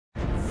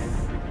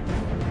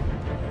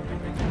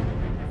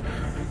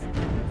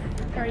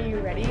Are you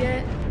ready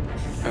yet?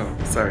 Oh,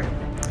 sorry.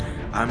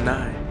 I'm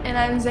Nye. And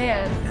I'm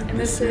Zan. And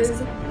this is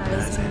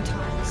NiZan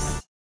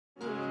Talks.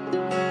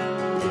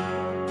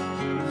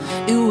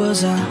 It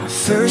was our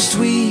first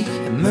week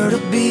at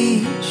Myrtle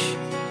Beach,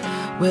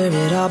 where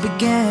it all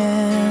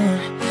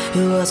began.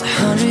 It was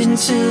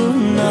 102,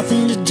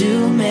 nothing to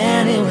do,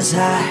 man, it was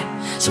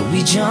hot, so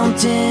we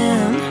jumped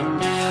in.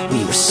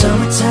 We were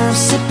summertime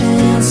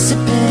sipping,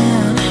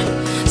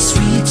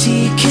 sweet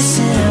tea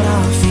kissing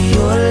off of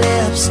your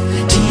lips,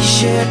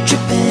 t-shirt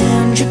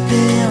dripping,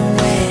 dripping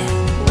wet.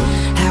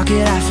 How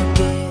could I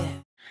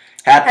forget?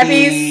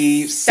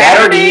 Happy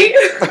Saturday!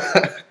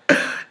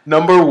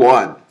 Number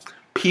 1.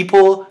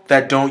 People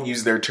that don't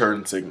use their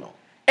turn signal.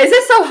 Is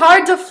it so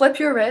hard to flip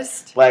your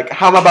wrist? Like,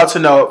 how am I about to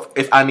know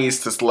if I need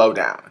to slow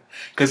down?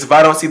 Because if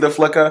I don't see the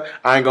flicker,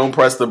 I ain't gonna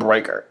press the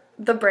breaker.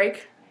 The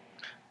brake.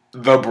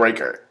 The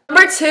breaker.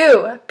 Number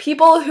 2,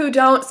 people who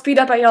don't speed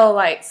up at yellow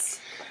lights.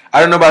 I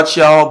don't know about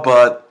y'all,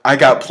 but I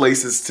got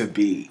places to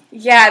be.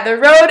 Yeah, the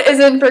road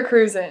isn't for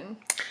cruising.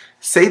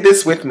 Say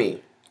this with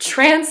me.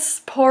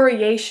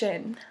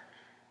 Transportation.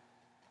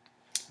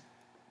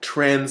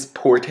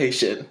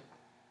 Transportation.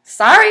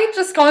 Sorry,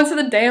 just going to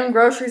the damn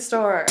grocery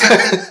store.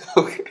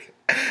 Okay.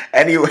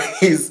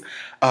 Anyways,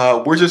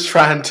 we're just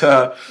trying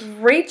to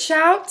Reach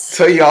out.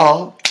 to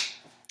y'all.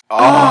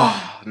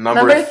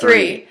 Number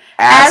 3.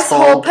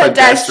 Asshole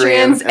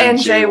pedestrians and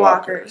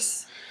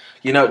jaywalkers.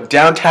 You know,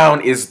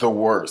 downtown is the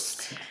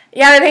worst.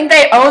 Yeah, I think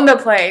they own the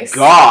place.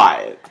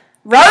 God.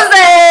 Rose!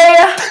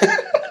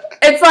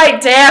 It's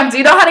like, damn, do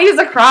you know how to use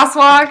a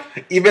crosswalk?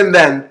 Even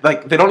then,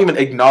 like, they don't even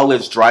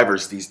acknowledge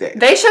drivers these days.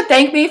 They should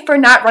thank me for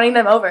not running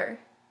them over.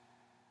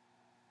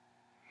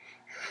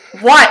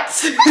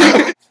 What?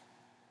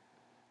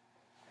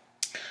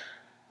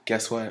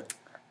 Guess what?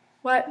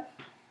 What?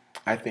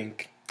 I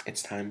think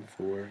it's time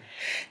for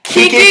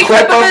Kiki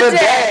Clip of the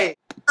Day.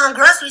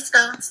 Grocery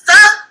store. So,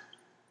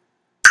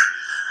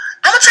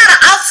 I'm gonna try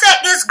to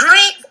offset this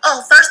green.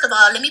 Oh, first of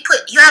all, let me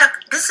put,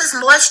 this is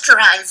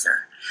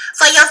moisturizer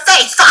for your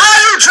face. For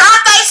all you dry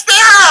face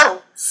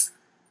hoes.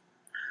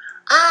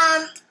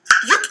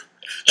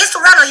 It's the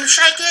run, you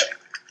shake it.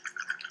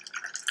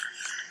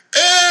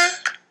 And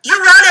you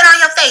run it on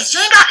your face. You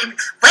ain't got,